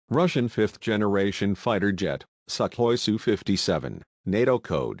Russian fifth-generation fighter jet, Sukhoi Su-57, NATO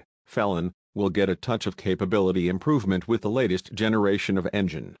code, Felon, will get a touch of capability improvement with the latest generation of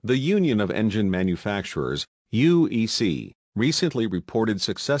engine. The Union of Engine Manufacturers, UEC, recently reported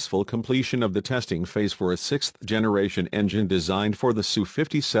successful completion of the testing phase for a sixth-generation engine designed for the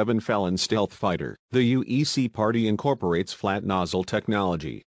Su-57 Felon stealth fighter. The UEC party incorporates flat nozzle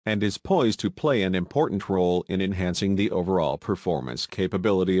technology and is poised to play an important role in enhancing the overall performance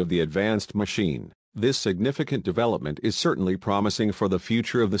capability of the advanced machine. This significant development is certainly promising for the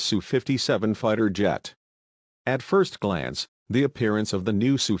future of the Su-57 fighter jet. At first glance, the appearance of the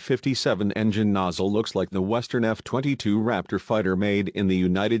new Su-57 engine nozzle looks like the Western F-22 Raptor fighter made in the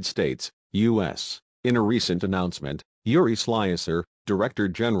United States, U.S. In a recent announcement, Yuri Slyaser, Director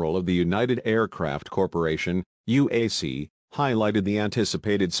General of the United Aircraft Corporation, UAC, highlighted the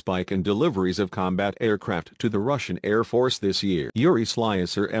anticipated spike in deliveries of combat aircraft to the Russian Air Force this year. Yuri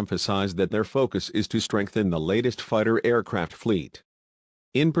Slyaser emphasized that their focus is to strengthen the latest fighter aircraft fleet.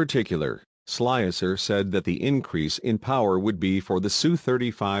 In particular, Slyaser said that the increase in power would be for the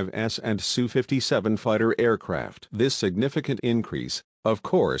Su-35S and Su-57 fighter aircraft. This significant increase, of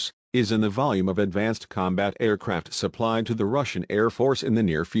course, is in the volume of advanced combat aircraft supplied to the Russian Air Force in the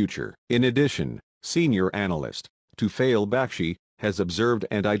near future. In addition, senior analyst Sukhoi Su-57 has observed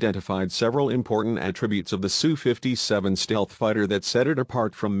and identified several important attributes of the Su-57 stealth fighter that set it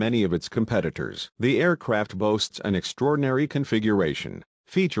apart from many of its competitors. The aircraft boasts an extraordinary configuration,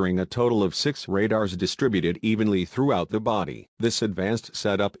 featuring a total of 6 radars distributed evenly throughout the body. This advanced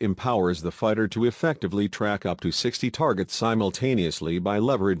setup empowers the fighter to effectively track up to 60 targets simultaneously by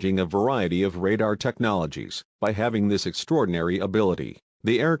leveraging a variety of radar technologies. By having this extraordinary ability,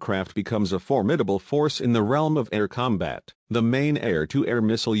 the aircraft becomes a formidable force in the realm of air combat. The main air-to-air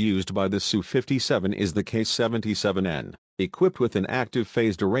missile used by the Su-57 is the Su-57N, equipped with an active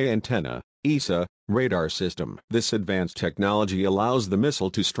phased array antenna, ESA, radar system. This advanced technology allows the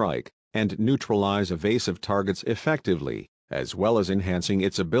missile to strike and neutralize evasive targets effectively, as well as enhancing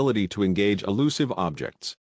its ability to engage elusive objects.